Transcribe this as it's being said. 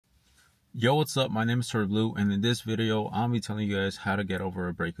Yo, what's up? My name is TorridBlu, and in this video, I'll be telling you guys how to get over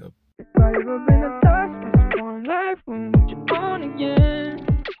a breakup.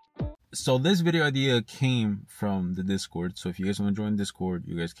 So this video idea came from the Discord, so if you guys want to join Discord,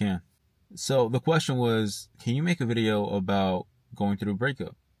 you guys can. So the question was, can you make a video about going through a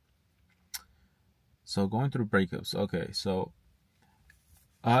breakup? So going through breakups. Okay, so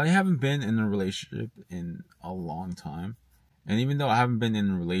I haven't been in a relationship in a long time. And even though I haven't been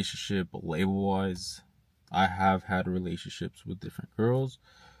in a relationship label-wise, I have had relationships with different girls.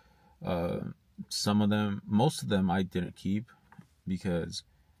 Some of them, most of them I didn't keep because,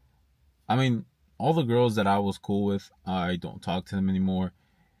 I mean, all the girls that I was cool with, I don't talk to them anymore.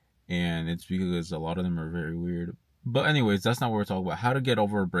 And it's because a lot of them are very weird. But anyways, that's not what we're talking about. How to get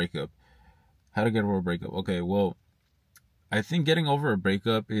over a breakup. How to get over a breakup. Okay, well, I think getting over a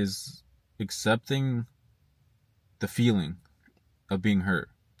breakup is accepting the feeling of being hurt.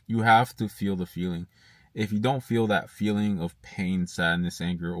 You have to feel the feeling. If you don't feel that feeling of pain, sadness,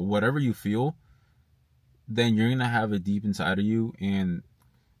 anger, or whatever you feel, then you're going to have it deep inside of you, and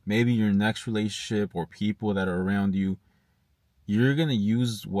maybe your next relationship or people that are around you, you're going to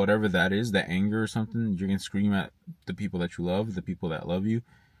use whatever that is, that anger or something, you're going to scream at the people that you love, the people that love you,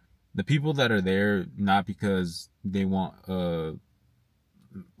 the people that are there not because they want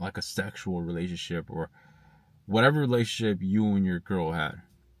like a sexual relationship or whatever relationship you and your girl had,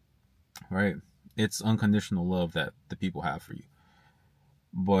 right? It's unconditional love that the people have for you.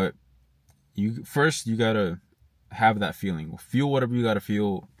 But you gotta have that feeling. Feel whatever you gotta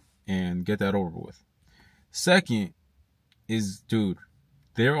feel and get that over with. Second is, dude,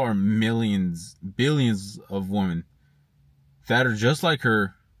 there are millions, billions of women that are just like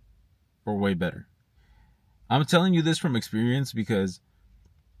her or way better. I'm telling you this from experience because,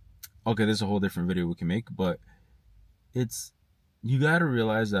 okay, there's a whole different video we can make, but you gotta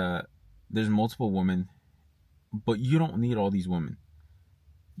realize that there's multiple women, but you don't need all these women.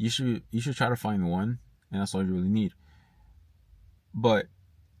 You should try to find one, and that's all you really need. But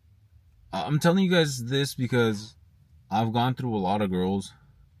I'm telling you guys this because I've gone through a lot of girls,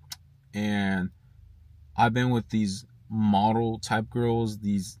 and I've been with these model type girls,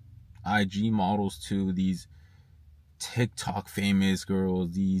 these IG models too, these TikTok famous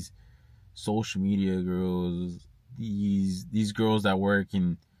girls, these social media girls, these girls that work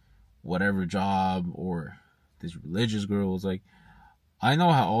in whatever job, or these religious girls. Like, I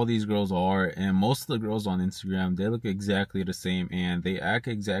know how all these girls are, and most of the girls on Instagram, they look exactly the same and they act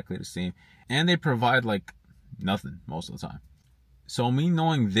exactly the same, and they provide like nothing most of the time. So me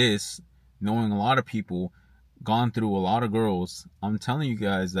knowing this, knowing a lot of people, gone through a lot of girls, I'm telling you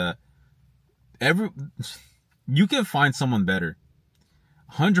guys that you can find someone better.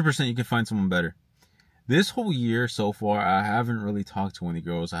 100% you can find someone better. This whole year so far, I haven't really talked to any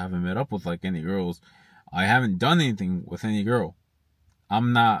girls. I haven't met up with like any girls. I haven't done anything with any girl.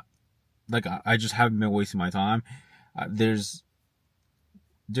 I'm not, like, I just haven't been wasting my time.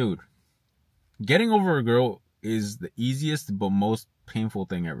 Dude, getting over a girl is the easiest but most painful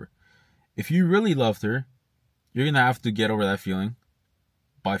thing ever. If you really loved her, you're going to have to get over that feeling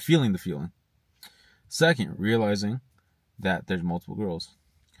by feeling the feeling. Second, realizing that there's multiple girls.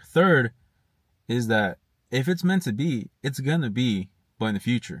 Third is that if it's meant to be, it's gonna be, but in the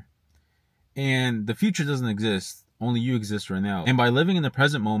future. And the future doesn't exist. Only you exist right now. And by living in the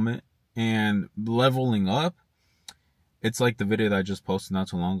present moment and leveling up, it's like the video that I just posted not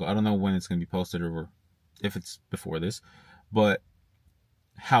too long ago. I don't know when it's gonna be posted or if it's before this, but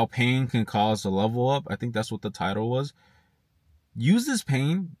how pain can cause a level up. I think that's what the title was. Use this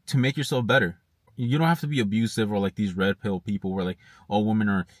pain to make yourself better. You don't have to be abusive or like these red pill people where like, oh, women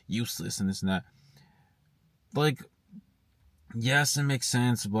are useless and this and that. Like, yes, it makes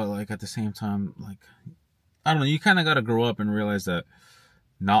sense, but like at the same time, like, I don't know, you kind of got to grow up and realize that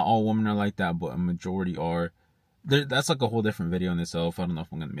not all women are like that, but a majority are. That's like a whole different video in itself. I don't know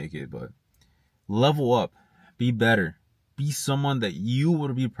if I'm going to make it, but level up, be better, be someone that you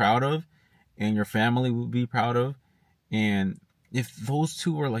would be proud of and your family would be proud of. And if those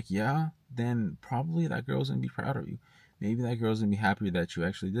two are like, yeah, then probably that girl's going to be proud of you. Maybe that girl's going to be happy that you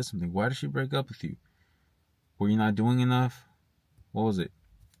actually did something. Why did she break up with you? Were you not doing enough? What was it?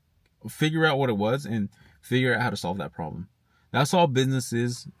 Figure out what it was and figure out how to solve that problem. That's all business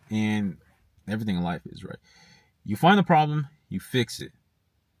is, and everything in life is, right? You find the problem, you fix it,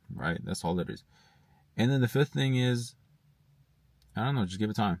 right? That's all it is. And then the fifth thing is, I don't know, just give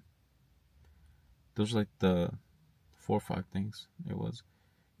it time. Those are like the 4 or 5 things it was.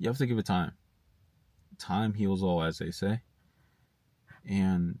 You have to give it time. Time heals all, as they say.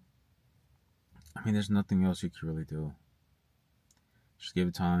 And I mean, there's nothing else you can really do. Just give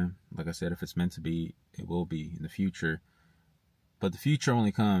it time. Like I said, if it's meant to be, it will be in the future. But the future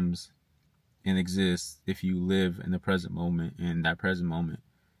only comes and exists if you live in the present moment, and that present moment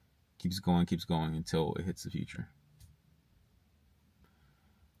keeps going until it hits the future.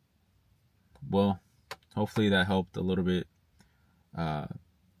 Well, hopefully that helped a little bit.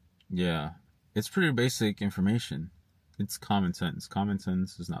 Yeah, it's pretty basic information. It's common sense. Common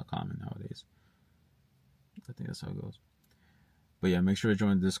sense is not common nowadays. I think that's how it goes. But yeah, make sure to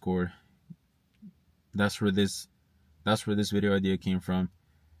join the Discord. That's where this video idea came from.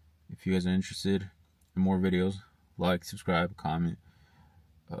 If you guys are interested in more videos, like, subscribe, comment.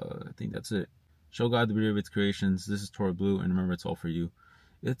 I think that's it. Show God the beauty of its creations. This is TorridBlu, and remember, it's all for you.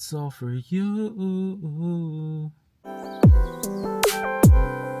 It's all for you.